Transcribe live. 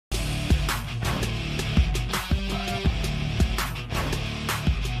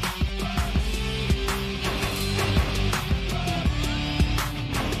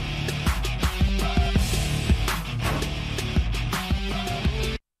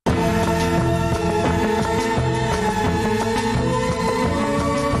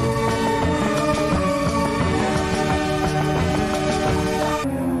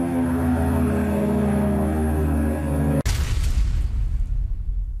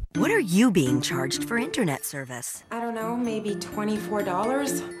What are you being charged for internet service? I don't know, maybe $24?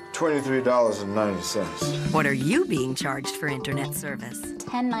 $23.90. What are you being charged for internet service?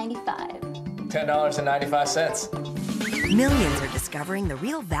 $10.95. $10.95. Millions are discovering the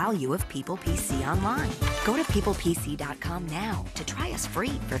real value of People PC Online. Go to peoplepc.com now to try us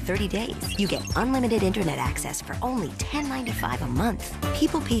free for 30 days. You get unlimited internet access for only $10.95 a month.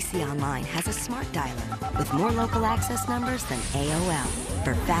 People PC Online has a smart dialer with more local access numbers than AOL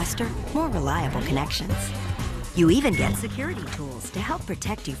for faster, more reliable connections. You even get security tools to help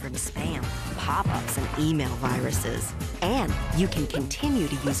protect you from spam, pop-ups, and email viruses. And you can continue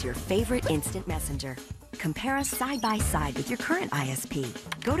to use your favorite instant messenger. Compare us side by side with your current ISP.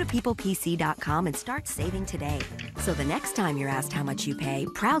 Go to peoplepc.com and start saving today. So the next time you're asked how much you pay,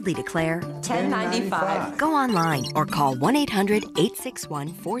 proudly declare $10.95. Go online or call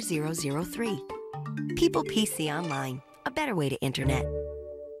 1-800-861-4003. People PC Online, a better way to internet.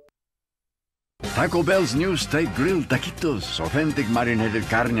 Taco Bell's new steak grilled taquitos. Authentic marinated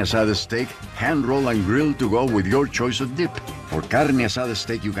carne asada steak, hand roll and grilled to go with your choice of dip. For carne asada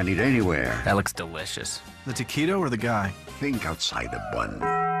steak you can eat anywhere. That looks delicious. The taquito or the guy? Think outside the bun.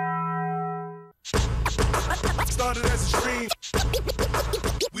 Started as a dream.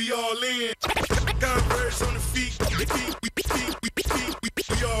 We all in. Converse on the feet.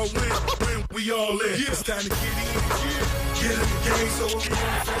 We all win. We all in. Yeah. It's time to get in. Get in the game. So we on the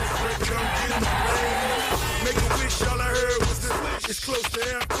first record. I'm getting the rain. Make a wish. All I heard was the wish. It's close to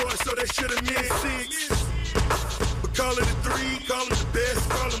airport, so they should have meant 6. But call it a 3. Call them the best.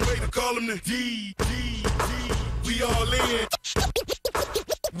 Call them wait. Call them the D. We all in.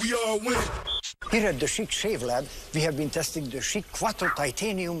 We all win. Here at the Chic Shave Lab, we have been testing the Chic Quattro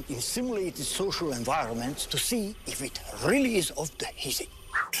Titanium in simulated social environments to see if it really is of the hizzy.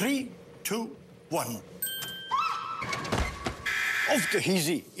 3, 2, 1. Of the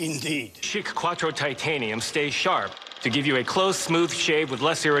hizzy, indeed. Chic Quattro Titanium stays sharp to give you a close, smooth shave with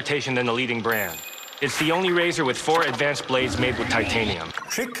less irritation than the leading brand. It's the only razor with 4 advanced blades made with titanium.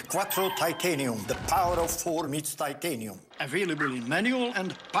 Chic Quattro Titanium, the power of 4 meets titanium. Available in manual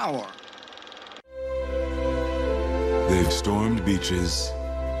and power. They've stormed beaches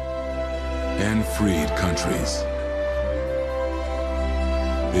and freed countries.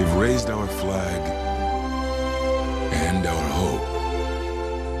 They've raised our flag and our hope.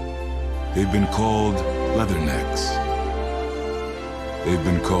 They've been called leathernecks. They've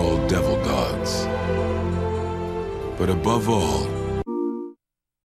been called devil dogs. But above all,